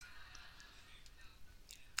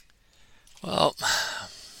Well,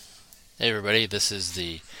 hey everybody, this is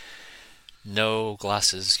the no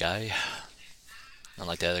glasses guy.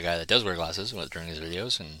 Unlike the other guy that does wear glasses during his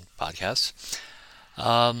videos and podcasts.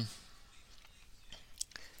 Um,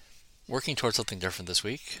 Working towards something different this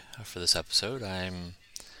week for this episode. I'm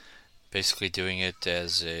basically doing it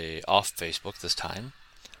as a off Facebook this time,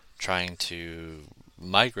 trying to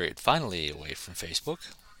migrate finally away from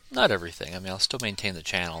Facebook. Not everything. I mean, I'll still maintain the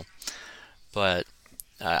channel, but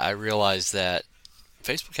I realize that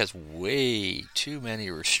Facebook has way too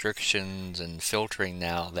many restrictions and filtering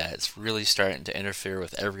now that it's really starting to interfere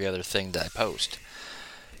with every other thing that I post.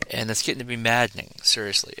 And it's getting to be maddening,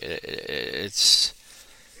 seriously. It's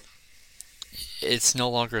no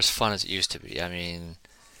longer as fun as it used to be. I mean,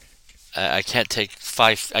 I can't take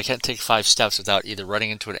 5 steps without either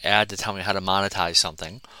running into an ad to tell me how to monetize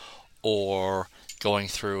something or going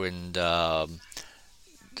through and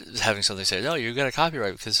having something say, no, you got a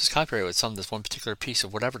copyright because it's copyright with this one particular piece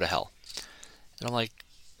of whatever the hell. And I'm like,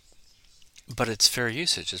 but it's fair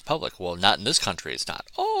usage. It's public. Well, not in this country. It's not.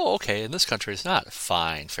 Oh, okay. In this country, it's not.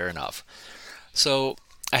 Fine. Fair enough. So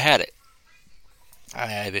I had it.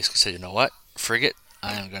 I basically said, you know what? Frig it.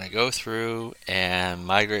 I am going to go through and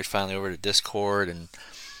migrate finally over to Discord and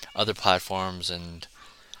other platforms. And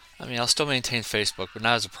I mean, I'll still maintain Facebook, but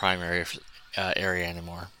not as a primary area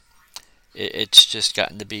anymore. It's just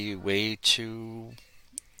gotten to be way too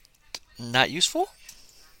not useful.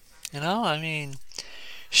 I mean,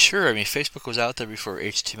 sure, I mean, Facebook was out there before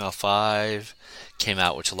HTML5 came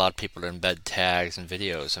out, which allowed people to embed tags and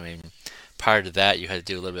videos. I mean, prior to that, you had to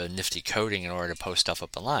do a little bit of nifty coding in order to post stuff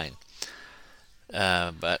up online.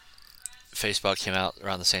 But Facebook came out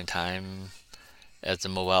around the same time as the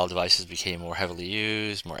mobile devices became more heavily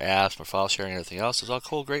used, more apps, more file sharing, and everything else. It was all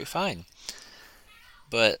cool, great, fine.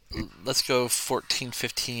 But let's go 14,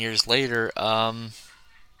 15 years later.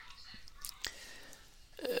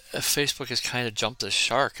 Facebook has kind of jumped the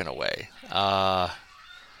shark in a way.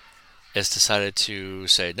 It's decided to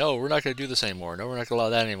say, no, we're not going to do this anymore. No, we're not going to allow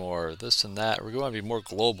that anymore. This and that. We're going to be more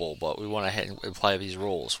global, but we want to apply these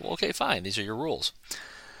rules. Well, okay, fine. These are your rules.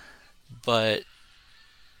 But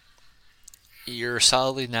you're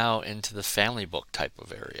solidly now into the family book type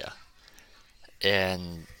of area.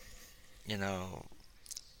 And, you know,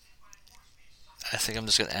 I think I'm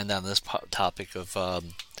just going to end on this topic of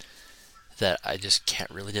that I just can't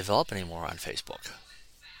really develop anymore on Facebook.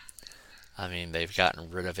 I mean, they've gotten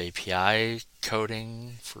rid of API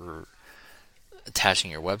coding for attaching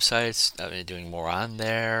your websites. I mean, doing more on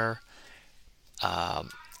there. Um,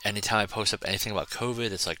 Anytime I post up anything about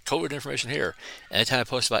COVID, it's like COVID information here. Anytime I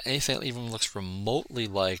post about anything that even looks remotely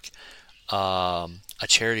like a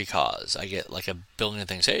charity cause, I get like a billion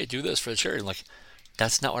things. Hey, do this for the charity. I'm like,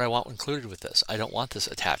 that's not what I want included with this. I don't want this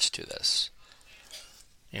attached to this.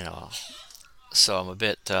 You know, so I'm a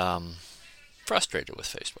bit frustrated with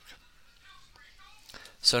Facebook.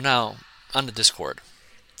 So now on the Discord,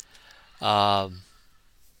 um,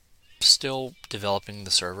 still developing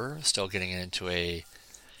the server, still getting into a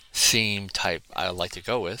theme type I would like to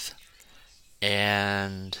go with,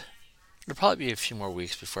 and it'll probably be a few more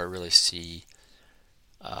weeks before I really see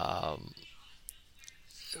um,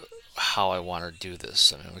 how I want to do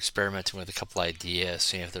this. I mean, I'm experimenting with a couple ideas,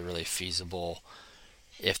 seeing if they're really feasible,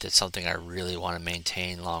 if it's something I really want to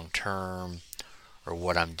maintain long term, or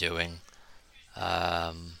what I'm doing.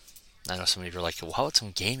 Um, I know some of you are like, well, how about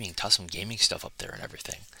some gaming? Toss some gaming stuff up there and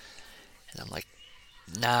everything. And I'm like,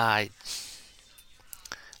 nah,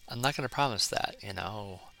 I'm not going to promise that.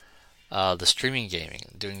 The streaming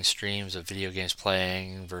gaming, doing streams of video games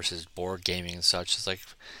playing versus board gaming and such, is like,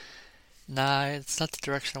 nah, it's not the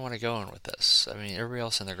direction I want to go in with this. I mean, everybody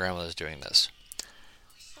else and their grandmother is doing this.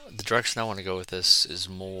 The direction I want to go with this is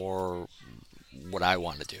more what I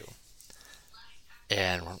want to do.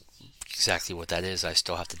 And exactly what that is, I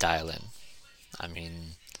still have to dial in. I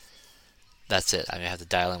mean, that's it. I mean, I have to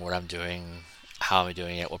dial in what I'm doing, how I'm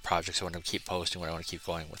doing it, what projects I want to keep posting, what I want to keep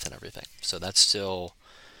going with, and everything. So that's still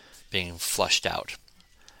being flushed out.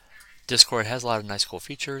 Discord has a lot of nice, cool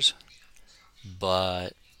features,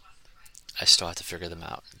 but I still have to figure them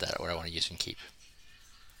out. That what I want to use and keep.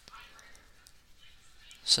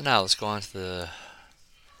 So now let's go on to the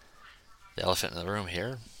elephant in the room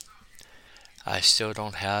here. I still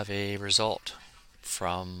don't have a result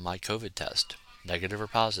from my COVID test, negative or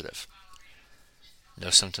positive.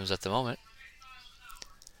 No symptoms at the moment,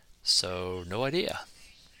 so no idea,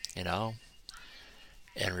 you know.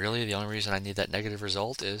 And really, the only reason I need that negative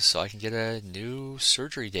result is so I can get a new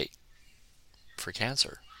surgery date for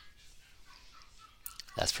cancer.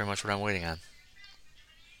 That's pretty much what I'm waiting on.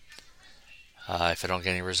 If I don't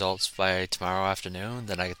get any results by tomorrow afternoon,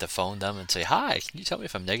 then I get to phone them and say, "Hi, can you tell me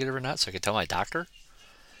if I'm negative or not so I can tell my doctor?"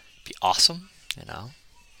 Be awesome, you know.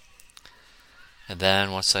 And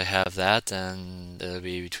then once I have that, then it'll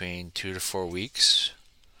be between 2 to 4 weeks.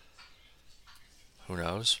 Who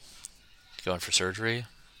knows? Going for surgery.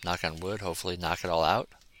 Knock on wood. Hopefully, knock it all out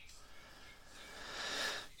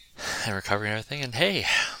and recovering everything. And hey,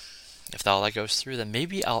 if all that goes through, then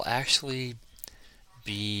maybe I'll actually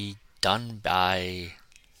be done by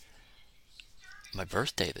my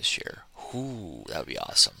birthday this year. Ooh, that would be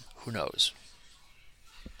awesome. Who knows?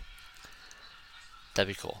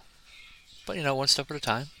 That'd be cool. But one step at a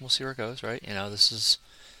time. We'll see where it goes, right? I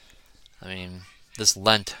mean, this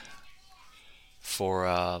Lent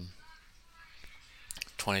for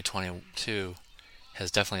 2022 has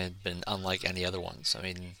definitely been unlike any other ones. I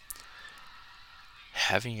mean,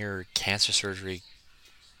 having your cancer surgery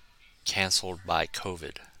canceled by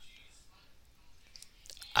COVID.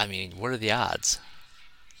 I mean, what are the odds?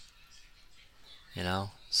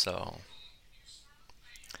 So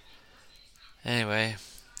anyway,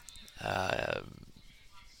 uh,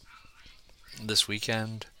 this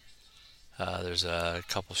weekend there's a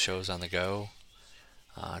couple shows on the go.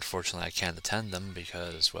 Unfortunately, I can't attend them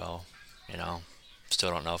because, well,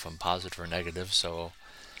 still don't know if I'm positive or negative, so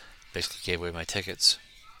basically gave away my tickets.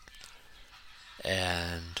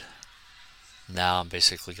 And now I'm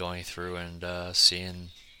basically going through and seeing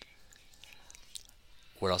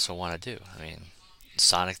what else I want to do. I mean,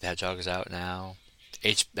 Sonic the Hedgehog is out now.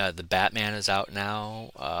 The Batman is out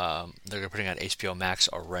now. They're putting on HBO Max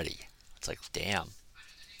already. It's like, damn.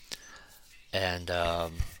 And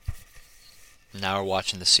now we're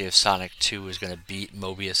watching to see if Sonic 2 is going to beat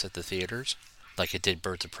Mobius at the theaters, like it did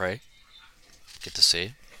Birds of Prey. Get to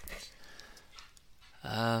see.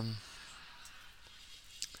 But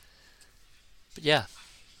yeah,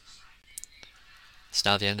 it's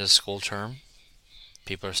now the end of the school term.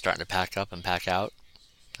 People are starting to pack up and pack out.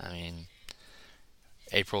 I mean,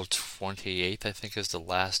 April 28th, I think, is the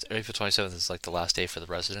last. April 27th is like the last day for the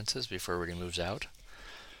residences before everybody moves out.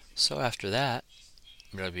 So after that,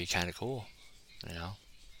 it'll be kind of cool,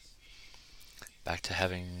 Back to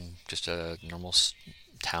having just a normal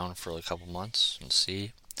town for a couple months and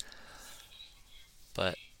see.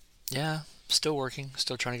 But yeah, still working,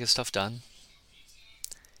 still trying to get stuff done.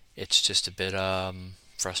 It's just a bit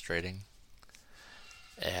frustrating,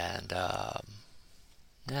 and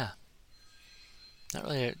yeah,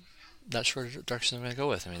 not sure what direction I'm going to go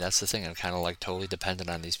with. I mean, that's the thing. I'm kind of like totally dependent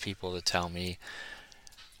on these people to tell me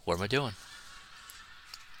what am I doing.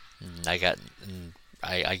 And I get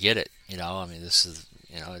it. I mean, this is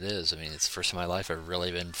it is. I mean, it's the first time in my life I've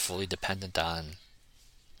really been fully dependent on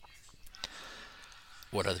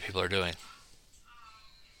what other people are doing.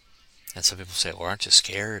 And some people say, well, aren't you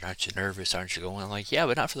scared? Aren't you nervous? Aren't you going? I'm like, yeah,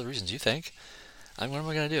 but not for the reasons you think. I mean, what am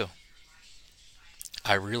I going to do?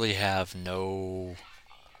 I really have no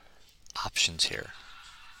options here.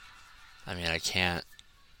 I mean, I can't.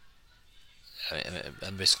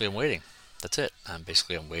 I'm basically I'm waiting. That's it. I'm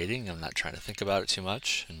waiting. I'm not trying to think about it too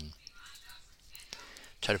much and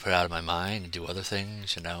try to put it out of my mind and do other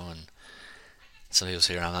things, And some people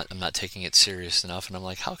say I'm not taking it serious enough, and I'm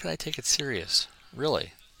like, how can I take it serious?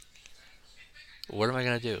 Really? What am I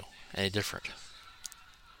going to do any different?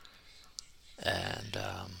 And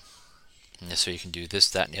so you can do this,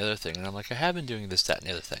 that, and the other thing. And I'm like, I have been doing this, that, and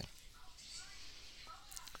the other thing.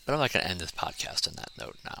 But I'm not going to end this podcast on that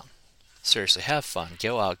note now. Seriously, have fun.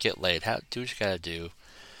 Go out, get laid, do what you got to do.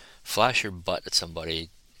 Flash your butt at somebody.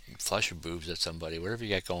 Flash your boobs at somebody. Whatever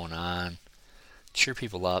you got going on. Cheer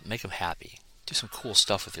people up. Make them happy. Do some cool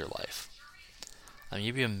stuff with your life. I mean,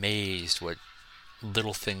 you'd be amazed what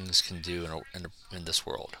little things can do in this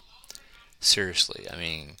world. Seriously, I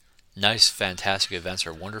mean, nice, fantastic events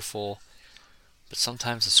are wonderful, but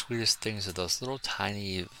sometimes the sweetest things are those little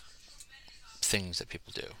tiny things that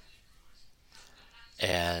people do.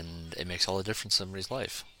 And it makes all the difference in somebody's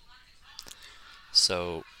life.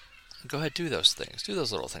 So, go ahead, do those things. Do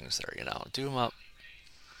those little things there, Do them up.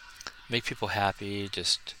 Make people happy,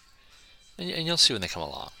 and you'll see when they come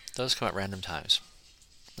along. Those come at random times.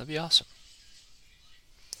 That'd be awesome.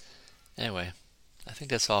 Anyway, I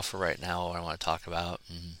think that's all for right now, what I want to talk about,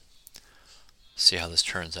 and see how this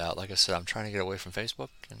turns out. Like I said, I'm trying to get away from Facebook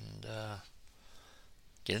and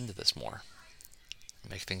get into this more.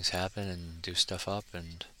 Make things happen and do stuff up,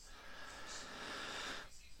 and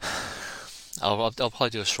I'll probably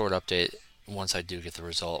do a short update once I do get the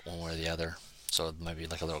result one way or the other. So it might be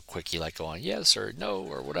like a little quickie, like going yes or no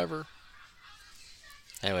or whatever.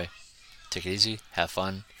 Anyway, take it easy, have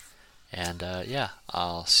fun, and yeah,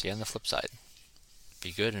 I'll see you on the flip side.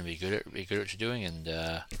 be good and be good at what you're doing, and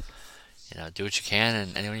do what you can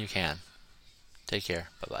and anyone you can. Take care.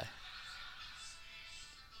 Bye bye.